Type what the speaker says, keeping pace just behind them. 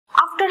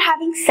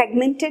having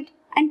segmented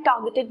and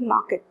targeted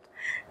market,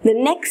 the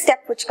next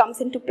step which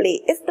comes into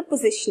play is the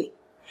positioning.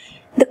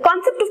 The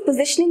concept of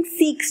positioning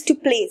seeks to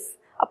place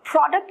a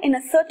product in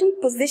a certain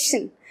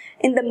position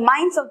in the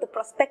minds of the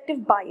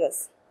prospective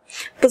buyers.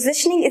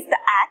 Positioning is the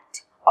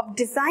act of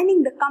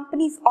designing the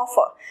company's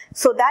offer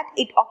so that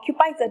it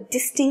occupies a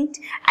distinct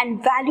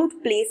and valued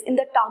place in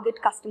the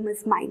target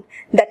customer's mind.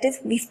 That is,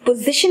 we've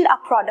positioned our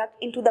product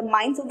into the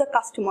minds of the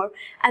customer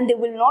and they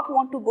will not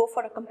want to go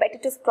for a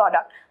competitor's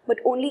product but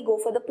only go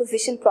for the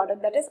positioned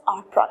product, that is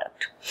our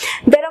product.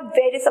 There are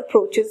various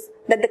approaches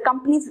that the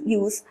companies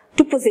use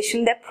to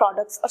position their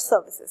products or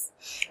services.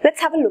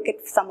 Let's have a look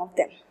at some of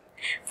them.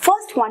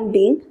 First one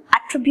being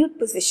attribute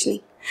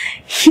positioning.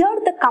 Here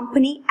the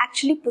company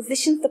actually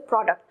positions the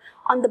product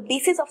on the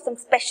basis of some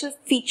special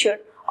feature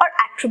or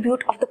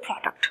attribute of the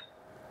product.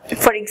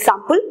 For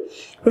example,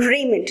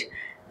 raiment.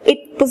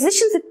 It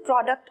positions its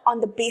product on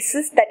the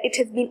basis that it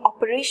has been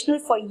operational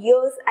for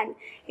years and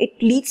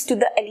it leads to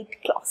the elite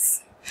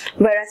class.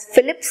 Whereas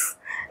Philips,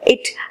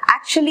 it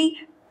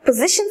actually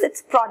positions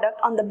its product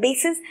on the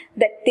basis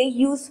that they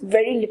use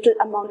very little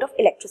amount of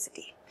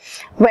electricity.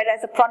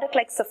 Whereas a product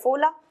like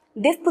Saffola,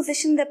 they've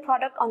positioned their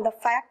product on the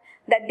fact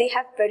that they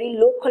have very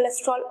low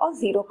cholesterol or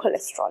zero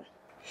cholesterol.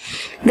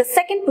 The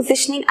second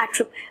positioning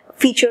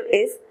feature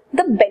is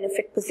the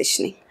benefit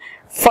positioning.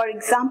 For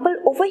example,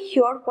 over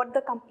here what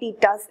the company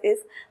does is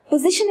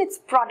position its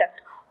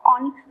product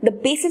on the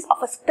basis of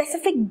a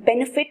specific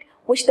benefit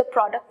which the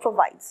product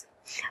provides.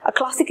 A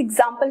classic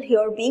example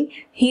here being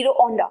Hero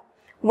Honda,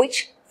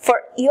 which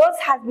for years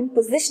has been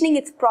positioning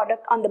its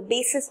product on the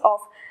basis of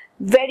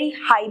very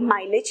high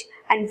mileage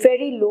and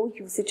very low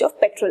usage of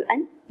petrol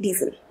and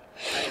diesel.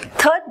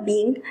 Third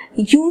being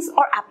use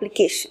or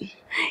application.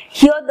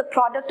 Here the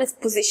product is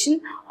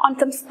positioned on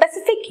some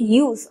specific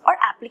use or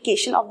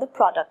application of the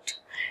product.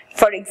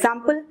 For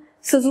example,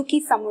 Suzuki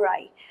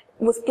Samurai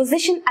was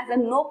positioned as a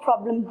no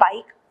problem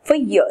bike for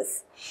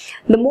years.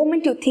 The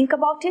moment you think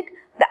about it,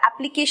 the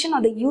application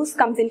or the use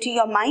comes into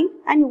your mind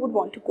and you would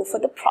want to go for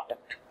the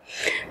product.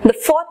 The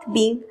fourth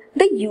being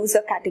the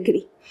user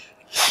category.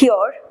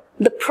 Here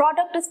the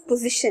product is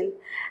positioned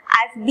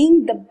as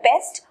being the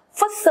best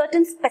for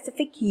certain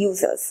specific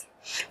users.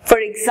 For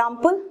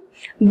example,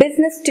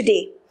 Business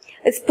Today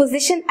is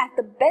positioned as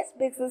the best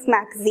business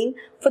magazine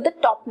for the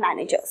top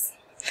managers.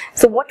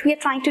 So what we are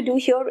trying to do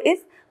here is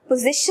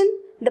position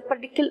the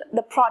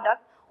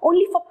product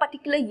only for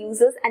particular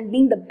users and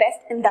being the best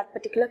in that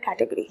particular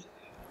category.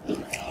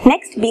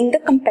 Next being the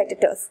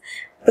competitors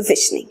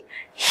positioning.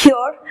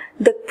 Here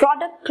the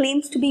product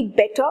claims to be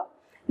better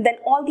than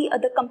all the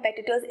other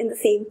competitors in the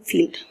same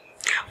field.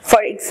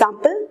 For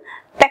example,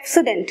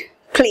 Pepsodent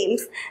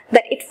claims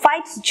that it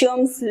fights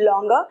germs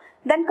longer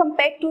than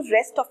compared to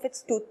rest of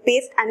its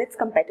toothpaste and its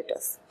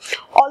competitors.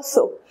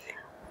 Also,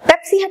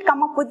 Pepsi had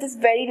come up with this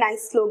very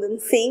nice slogan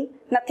saying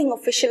nothing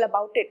official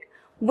about it,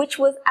 which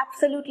was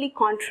absolutely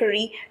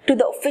contrary to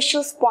the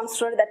official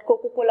sponsor that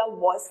Coca-Cola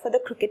was for the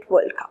Cricket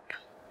World Cup.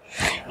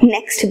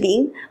 Next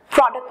being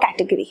product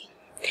category.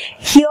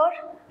 Here,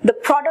 the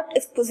product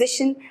is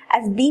positioned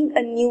as being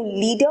a new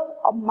leader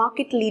or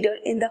market leader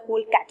in the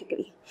whole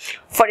category.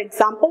 For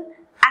example,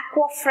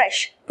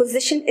 Aquafresh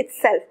positioned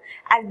itself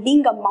as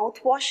being a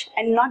mouthwash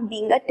and not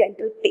being a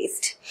dental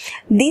paste.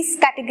 This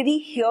category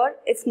here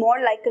is more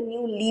like a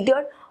new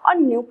leader or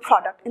new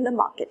product in the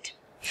market.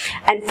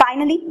 And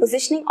finally,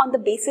 positioning on the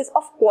basis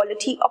of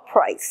quality or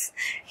price.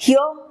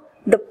 Here,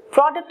 the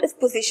product is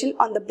positioned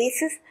on the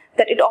basis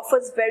that it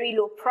offers very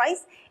low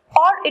price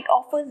or it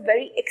offers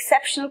very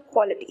exceptional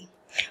quality.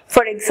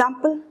 For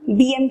example,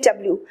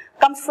 BMW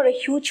comes for a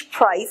huge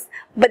price,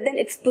 but then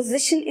it's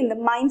positioned in the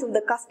minds of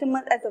the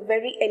customers as a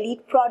very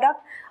elite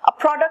product, a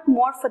product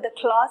more for the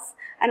class,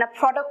 and a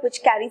product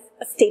which carries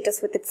a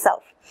status with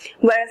itself.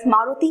 Whereas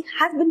Maruti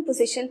has been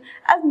positioned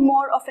as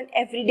more of an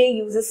everyday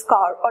user's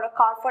car or a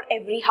car for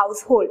every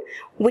household,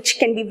 which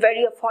can be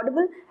very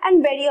affordable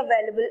and very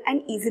available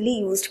and easily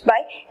used by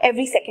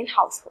every second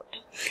household.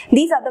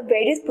 These are the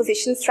various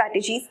position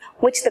strategies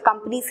which the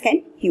companies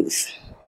can use.